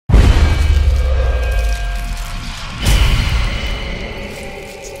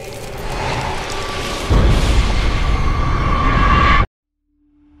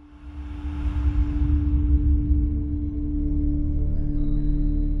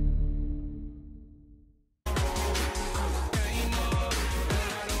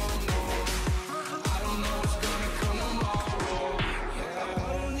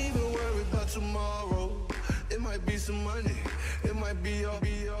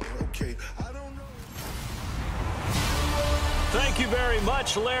you very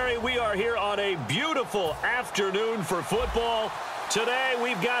much, Larry. We are here on a beautiful afternoon for football. Today,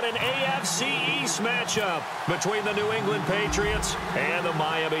 we've got an AFC East matchup between the New England Patriots and the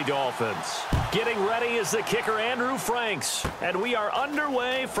Miami Dolphins. Getting ready is the kicker, Andrew Franks. And we are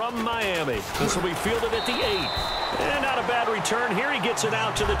underway from Miami. This will be fielded at the 8. And not a bad return here. He gets it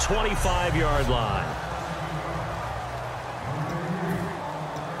out to the 25-yard line.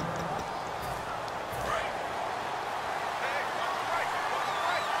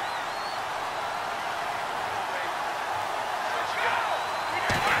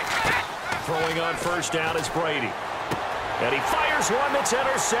 Throwing on first down is Brady. And he fires one that's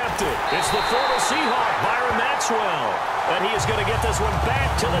intercepted. It's the former Seahawk, Byron Maxwell. And he is going to get this one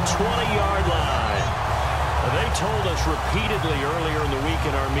back to the 20-yard line. They told us repeatedly earlier in the week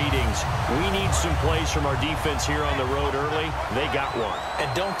in our meetings, we need some plays from our defense here on the road early. They got one.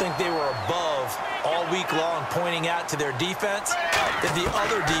 And don't think they were above all week long pointing out to their defense that the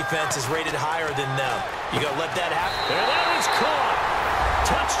other defense is rated higher than them. You got to let that happen. And that is caught.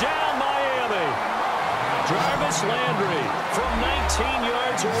 Touchdown, Miami. Jarvis Landry from 19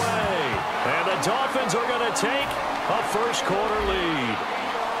 yards away. And the Dolphins are going to take a first-quarter lead.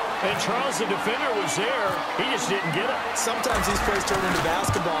 And Charles, the defender, was there. He just didn't get it. Sometimes these plays turn into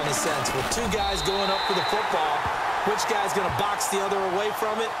basketball in a sense, with two guys going up for the football. Which guy's going to box the other away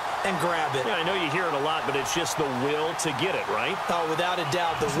from it and grab it? Yeah, I know you hear it a lot, but it's just the will to get it, right? Oh, without a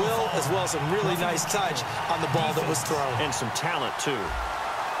doubt. The will, as well as a really nice touch on the ball that was thrown. And some talent, too.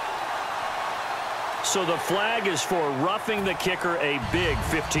 So the flag is for roughing the kicker, a big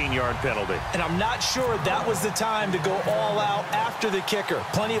 15-yard penalty. And I'm not sure that was the time to go all out after the kicker.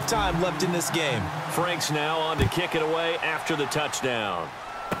 Plenty of time left in this game. Franks now on to kick it away after the touchdown.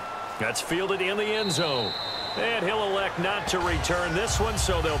 That's fielded in the end zone. And he'll elect not to return this one,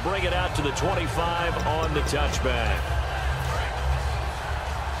 so they'll bring it out to the 25 on the touchback.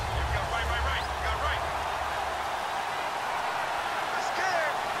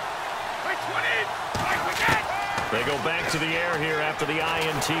 They go back to the air here after the INT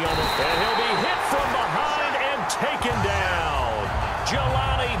on the... And he'll be hit from behind and taken down.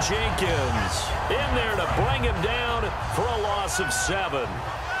 Jelani Jenkins in there to bring him down for a loss of 7.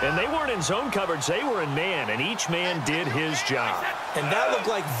 And they weren't in zone coverage. They were in man, and each man did his job. And that looked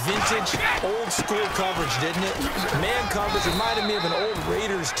like vintage, old-school coverage, didn't it? Man coverage reminded me of an old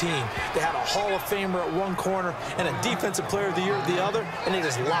Raiders team. They had a Hall of Famer at one corner and a Defensive Player of the Year at the other, and they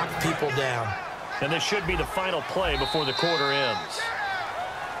just locked people down. And this should be the final play before the quarter ends.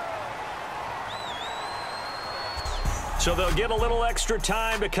 So they'll get a little extra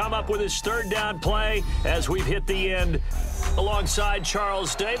time to come up with his third down play as we've hit the end. Alongside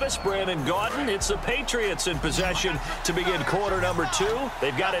Charles Davis, Brandon Gaudin, it's the Patriots in possession to begin quarter number 2.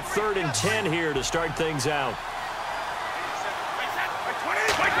 They've got it 3rd and 10 here to start things out.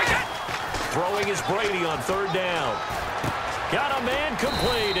 Throwing is Brady on 3rd down. Got a man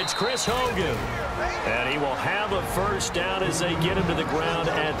complete. It's Chris Hogan. And he will have a first down as they get him to the ground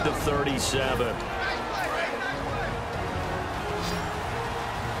at the 37.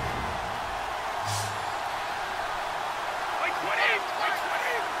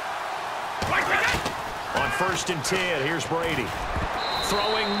 On 1st and 10, here's Brady.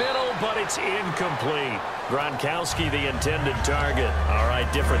 Throwing middle, but it's incomplete. Gronkowski, the intended target. All right,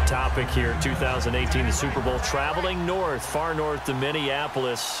 different topic here. 2018, the Super Bowl, traveling north, far north to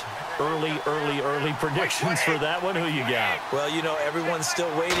Minneapolis. Early predictions for that one. Who you got? Well, you know, everyone's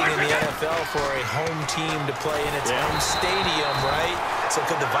still waiting in the NFL for a home team to play in its home stadium, right? So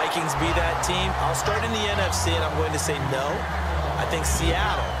could the Vikings be that team? I'll start in the NFC, and I'm going to say no. I think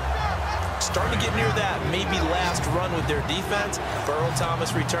Seattle. Starting to get near that maybe last run with their defense. Earl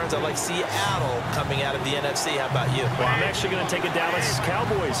Thomas returns. I like Seattle coming out of the NFC. How about you? Well, I'm actually going to take a Dallas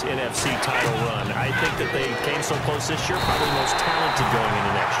Cowboys NFC title run. I think that they came so close this year, probably the most talented going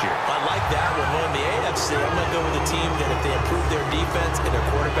into next year. I like that one. Well, in the AFC, I'm going to go with a team that if they improve their defense and their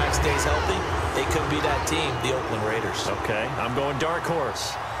quarterback stays healthy, they could be that team, the Oakland Raiders. Okay, I'm going dark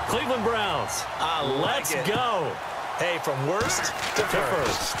horse. Cleveland Browns. Let's go. Hey, from worst to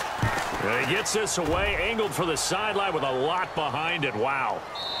first. And he gets this away, angled for the sideline with a lot behind it. Wow.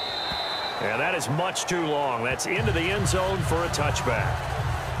 And that is much too long. That's into the end zone for a touchback.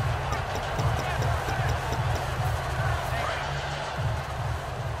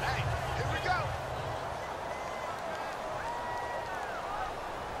 Hey, here we go.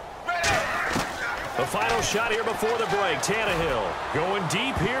 The final shot here before the break. Tannehill going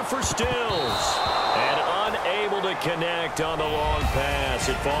deep here for Stills. And unable to connect on the long pass.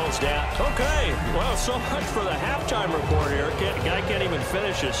 It falls down. Okay, well, so much for the halftime report here. Guy can't even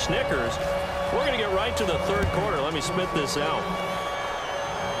finish his Snickers. We're going to get right to the third quarter. Let me spit this out.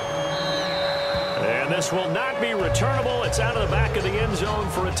 And this will not be returnable. It's out of the back of the end zone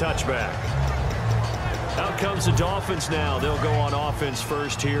for a touchback. Out comes the Dolphins now. They'll go on offense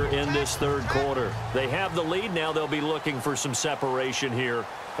first here in this third quarter. They have the lead. Now they'll be looking for some separation here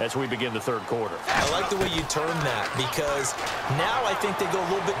as we begin the third quarter. I like the way you term that because now I think they go a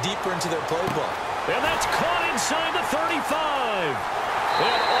little bit deeper into their playbook. And that's caught inside the 35.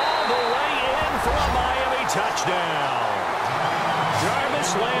 And all the way in for a Miami touchdown.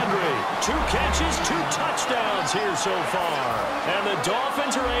 Jarvis Landry, 2 catches, 2 touchdowns here so far. And the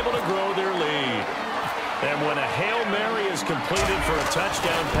Dolphins are able to grow their lead. And when a Hail Mary is completed for a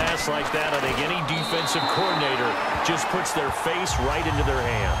touchdown pass like that, I think any defensive coordinator just puts their face right into their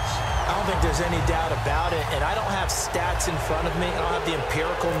hands. I don't think there's any doubt about it, and I don't have stats in front of me. I don't have the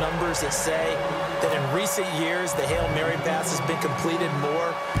empirical numbers that say that in recent years the Hail Mary pass has been completed more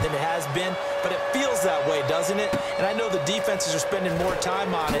than it has been, but it feels that way, doesn't it? And I know the defenses are spending more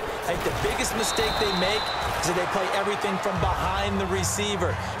time on it. I think the biggest mistake they make is that they play everything from behind the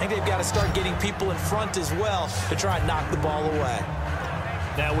receiver. I think they've got to start getting people in front as well to try and knock the ball away.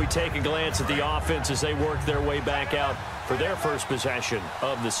 Now we take a glance at the offense as they work their way back out for their first possession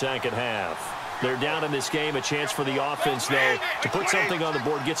of the second half. They're down in this game. A chance for the offense, though, to put something on the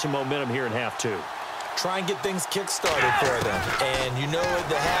board, get some momentum here in half 2. Try and get things kick-started for them. And you know at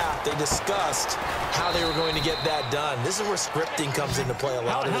the half, they discussed how they were going to get that done. This is where scripting comes into play a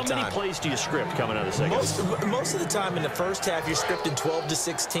lot of the time. How many plays do you script coming out of the second half? Most of the time in the first half, you're scripting 12 to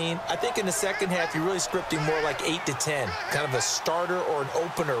 16. I think in the second half, you're really scripting more like 8 to 10. Kind of a starter or an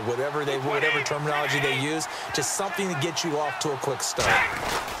opener, whatever terminology they use. Just something to get you off to a quick start.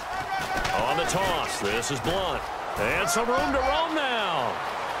 On the toss, this is Blunt. And some room to roam now.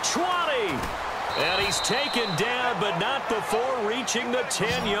 20. And he's taken down, but not before reaching the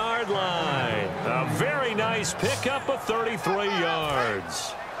 10-yard line. A very nice pickup of 33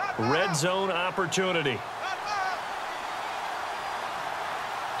 yards. Red zone opportunity.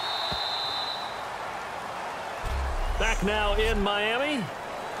 Back now in Miami.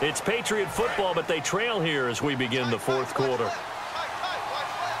 It's Patriot football, but they trail here as we begin the fourth quarter.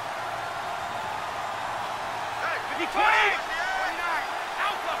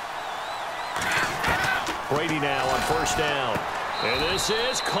 Brady now on first down. And this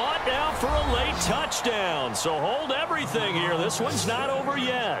is caught now for a late touchdown. So hold everything here. This one's not over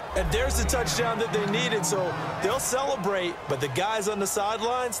yet. And there's the touchdown that they needed, so they'll celebrate. But the guys on the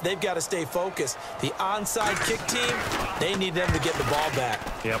sidelines, they've got to stay focused. The onside kick team, they need them to get the ball back.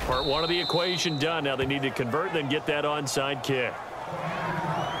 Yeah, part one of the equation done. Now they need to convert and then get that onside kick.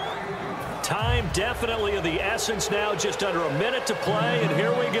 Time definitely of the essence now. Just under a minute to play, and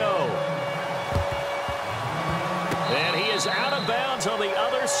here we go. And he is out of bounds on the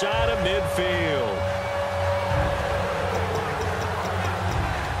other side of midfield.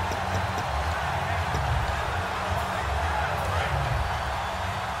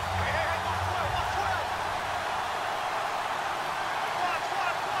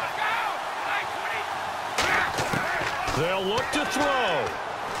 They'll look to throw.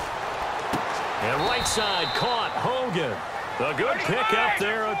 And right side caught. Hogan. A good pickup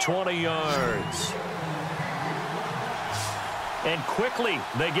there of 20 yards. And quickly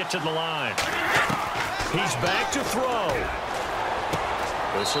they get to the line. He's back to throw.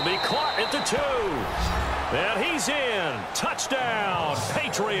 This will be caught at the 2. And he's in. Touchdown,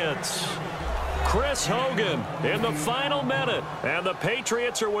 Patriots. Chris Hogan in the final minute. And the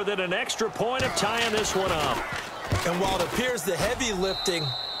Patriots are within an extra point of tying this one up. And while it appears the heavy lifting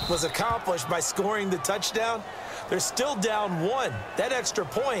was accomplished by scoring the touchdown, they're still down 1. That extra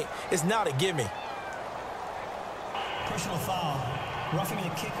point is not a gimme. Personal foul, roughing the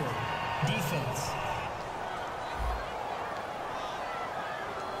kicker, defense.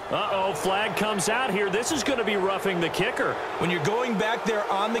 Uh-oh, flag comes out here. This is going to be roughing the kicker. When you're going back there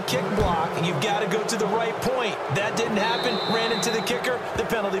on the kick block, you've got to go to the right point. That didn't happen, ran into the kicker. The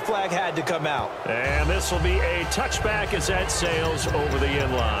penalty flag had to come out. And this will be a touchback as that sails over the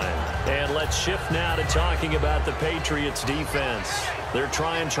end line. And let's shift now to talking about the Patriots defense. They're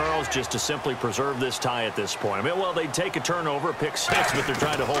trying, Charles, just to simply preserve this tie at this point. I mean, well, they'd take a turnover, pick 6, but they're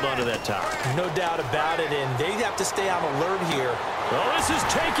trying to hold on to that tie. No doubt about it, and they have to stay on alert here. Well, this is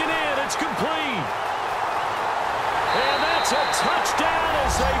taken in. It's complete. And that's a touchdown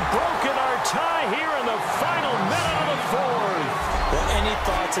as they've broken our tie here in the final minute of the fourth. Well, any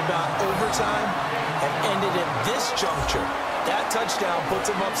thoughts about overtime have ended at this juncture. That touchdown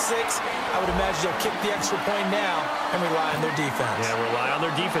puts them up 6. I would imagine they'll kick the extra point now and rely on their defense. Yeah, rely on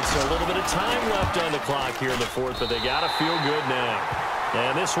their defense. So a little bit of time left on the clock here in the fourth, but they got to feel good now.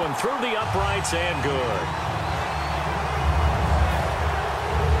 And this one through the uprights and good.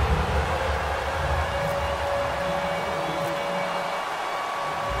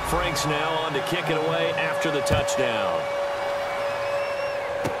 Franks now on to kick it away after the touchdown.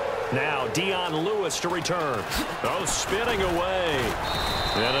 Now Dion Lewis to return. Oh, spinning away.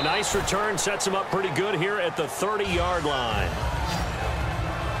 And a nice return sets him up pretty good here at the 30-yard line.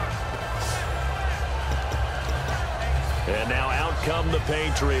 And now out come the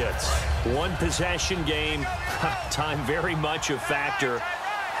Patriots. One possession game. Time very much a factor.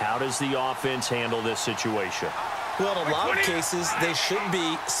 How does the offense handle this situation? Well, in a lot of cases, they should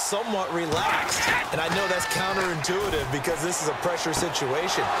be somewhat relaxed. And I know that's counterintuitive because this is a pressure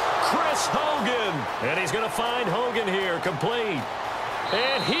situation. Chris Hogan. And he's going to find Hogan here, complete.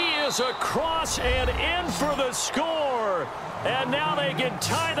 And he is across and in for the score. And now they can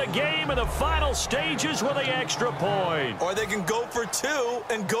tie the game in the final stages with the extra point. Or they can go for two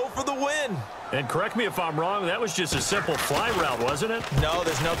and go for the win. And correct me if I'm wrong, that was just a simple fly route, wasn't it? No,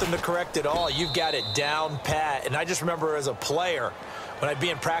 there's nothing to correct at all. You've got it down pat. And I just remember as a player, when I'd be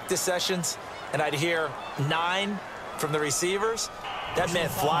in practice sessions and I'd hear 9 from the receivers, that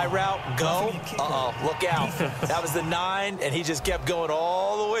meant fly route, go, look out. That was the 9, and he just kept going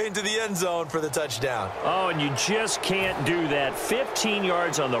all the way into the end zone for the touchdown. Oh, and you just can't do that. 15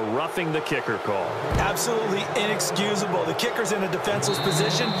 yards on the roughing the kicker call. Absolutely inexcusable. The kicker's in a defenseless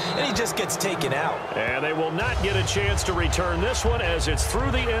position, and he just gets taken out. And they will not get a chance to return this one as it's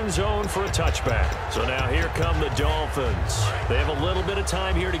through the end zone for a touchback. So now here come the Dolphins. They have a little bit of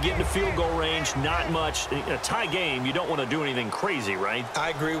time here to get into field goal range, not much. A tie game, you don't want to do anything crazy, right? I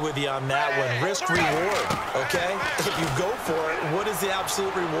agree with you on that one. Risk reward, okay? If you go for it, what is the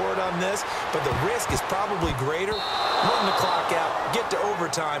absolute reward on this? But the risk is probably greater. Run the clock out, get to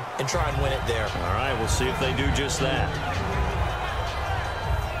overtime, and try and win it there. All right, we'll see if they do just that.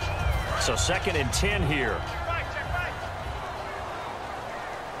 So 2nd and 10 here.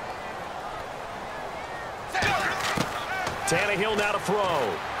 Tannehill now to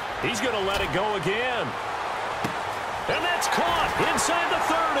throw. He's going to let it go again. And that's caught inside the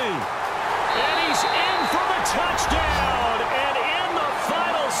 30. And he's in for the touchdown. And in the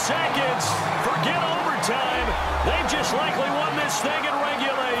final seconds, forget overtime, they've just likely won this thing in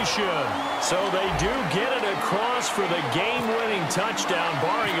regulation. So they do get it across for the game-winning touchdown,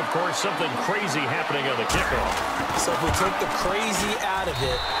 barring, of course, something crazy happening on the kickoff. So if we took the crazy out of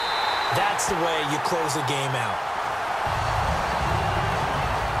it, that's the way you close the game out.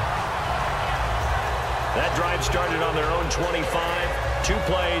 That drive started on their own 25. 2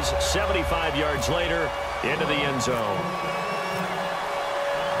 plays, 75 yards later, into the end zone.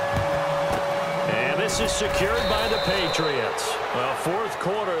 And this is secured by the Patriots. Well, 4th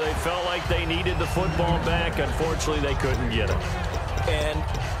quarter, they felt like they needed the football back. Unfortunately, they couldn't get it. And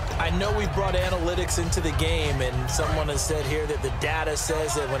I know we brought analytics into the game, and someone has said here that the data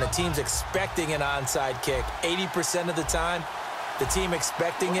says that when a team's expecting an onside kick, 80% of the time, the team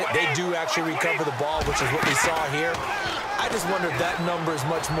expecting it, they do actually recover the ball, which is what we saw here. I just wonder if that number is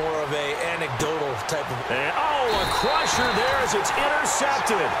much more of a anecdotal type of... And, a crusher there as it's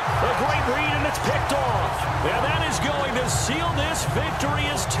intercepted. A great read, and it's picked off. And that is going to seal this victory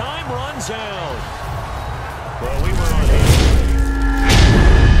as time runs out. Well, we